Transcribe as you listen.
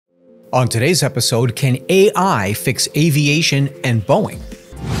On today's episode, can AI fix aviation and Boeing?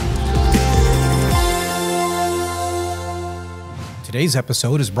 Today's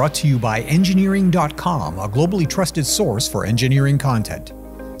episode is brought to you by engineering.com, a globally trusted source for engineering content.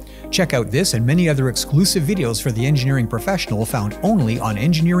 Check out this and many other exclusive videos for the engineering professional found only on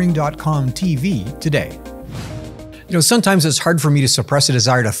engineering.com TV today. Sometimes it's hard for me to suppress a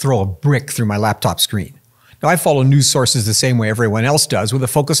desire to throw a brick through my laptop screen. Now, I follow news sources the same way everyone else does, with a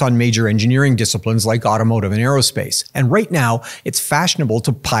focus on major engineering disciplines like automotive and aerospace. And right now, it's fashionable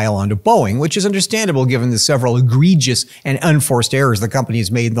to pile onto Boeing, which is understandable given the several egregious and unforced errors the company has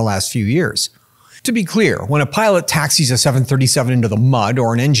made in the last few years. To be clear, when a pilot taxis a 737 into the mud,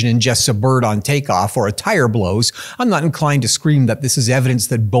 or an engine ingests a bird on takeoff, or a tire blows, I'm not inclined to scream that this is evidence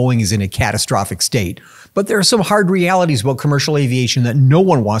that Boeing is in a catastrophic state. But there are some hard realities about commercial aviation that no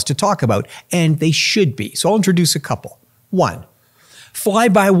one wants to talk about, and they should be. So I'll introduce a couple. 1.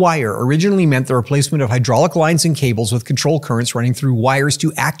 Fly-by-wire originally meant the replacement of hydraulic lines and cables with control currents running through wires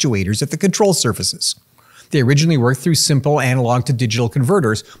to actuators at the control surfaces. They originally worked through simple analog to digital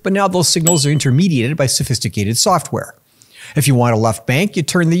converters, but now those signals are intermediated by sophisticated software. If you want a left bank, you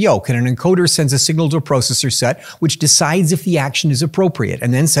turn the yoke, and an encoder sends a signal to a processor set, which decides if the action is appropriate,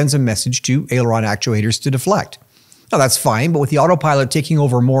 and then sends a message to aileron actuators to deflect. Now that's fine, but with the autopilot taking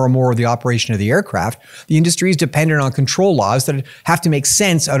over more and more of the operation of the aircraft, the industry is dependent on control laws that have to make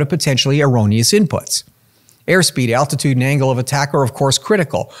sense out of potentially erroneous inputs. Airspeed, altitude, and angle of attack are of course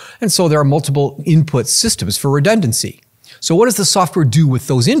critical, and so there are multiple input systems for redundancy. So what does the software do with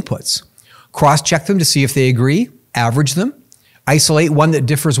those inputs? Cross-check them to see if they agree, average them, isolate one that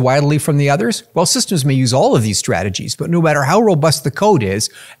differs widely from the others? Well, systems may use all of these strategies, but no matter how robust the code is,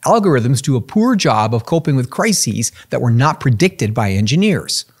 algorithms do a poor job of coping with crises that were not predicted by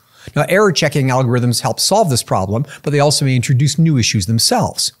engineers. Now, error-checking algorithms help solve this problem, but they also may introduce new issues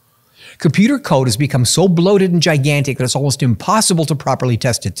themselves. Computer code has become so bloated and gigantic that it's almost impossible to properly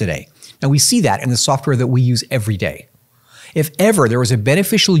test it today. Now, we see that in the software that we use every day. If ever there was a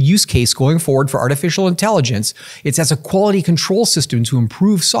beneficial use case going forward for artificial intelligence, it's as a quality control system to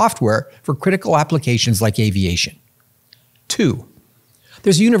improve software for critical applications like aviation. 2.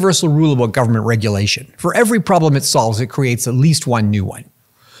 There's a universal rule about government regulation. For every problem it solves, it creates at least one new one.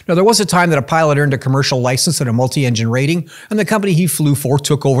 Now, there was a time that a pilot earned a commercial license and a multi-engine rating, and the company he flew for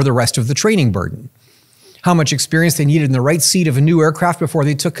took over the rest of the training burden. How much experience they needed in the right seat of a new aircraft before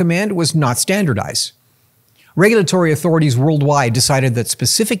they took command was not standardized. Regulatory authorities worldwide decided that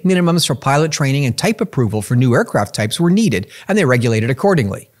specific minimums for pilot training and type approval for new aircraft types were needed, and they regulated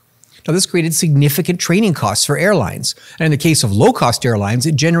accordingly. Now, this created significant training costs for airlines, and in the case of low-cost airlines,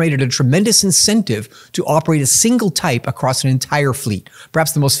 it generated a tremendous incentive to operate a single type across an entire fleet,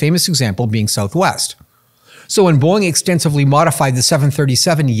 perhaps the most famous example being Southwest. So when Boeing extensively modified the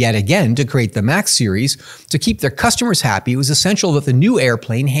 737 yet again to create the MAX series, to keep their customers happy, it was essential that the new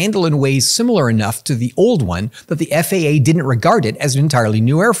airplane handle in ways similar enough to the old one that the FAA didn't regard it as an entirely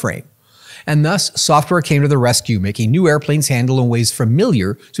new airframe. And thus, software came to the rescue, making new airplanes handle in ways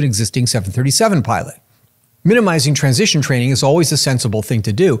familiar to an existing 737 pilot. Minimizing transition training is always a sensible thing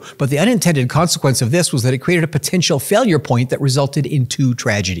to do, but the unintended consequence of this was that it created a potential failure point that resulted in 2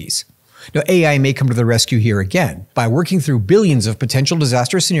 tragedies. Now, AI may come to the rescue here again by working through billions of potential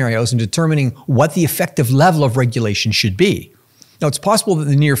disaster scenarios and determining what the effective level of regulation should be. Now, it's possible that in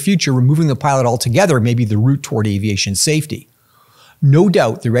the near future, removing the pilot altogether may be the route toward aviation safety. No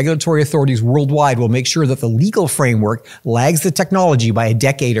doubt, the regulatory authorities worldwide will make sure that the legal framework lags the technology by a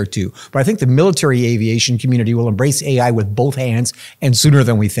decade or two, but I think the military aviation community will embrace AI with both hands and sooner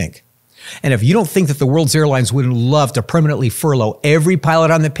than we think. And if you don't think that the world's airlines would love to permanently furlough every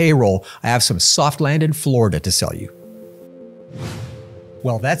pilot on the payroll, I have some soft land in Florida to sell you.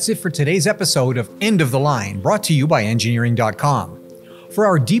 Well, that's it for today's episode of End of the Line, brought to you by engineering.com. For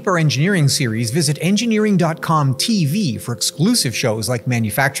our deeper engineering series, visit engineering.com TV for exclusive shows like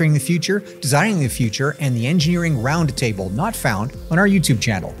Manufacturing the Future, Designing the Future, and the Engineering Roundtable, not found on our YouTube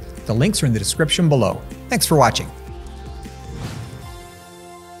channel. The links are in the description below. Thanks for watching.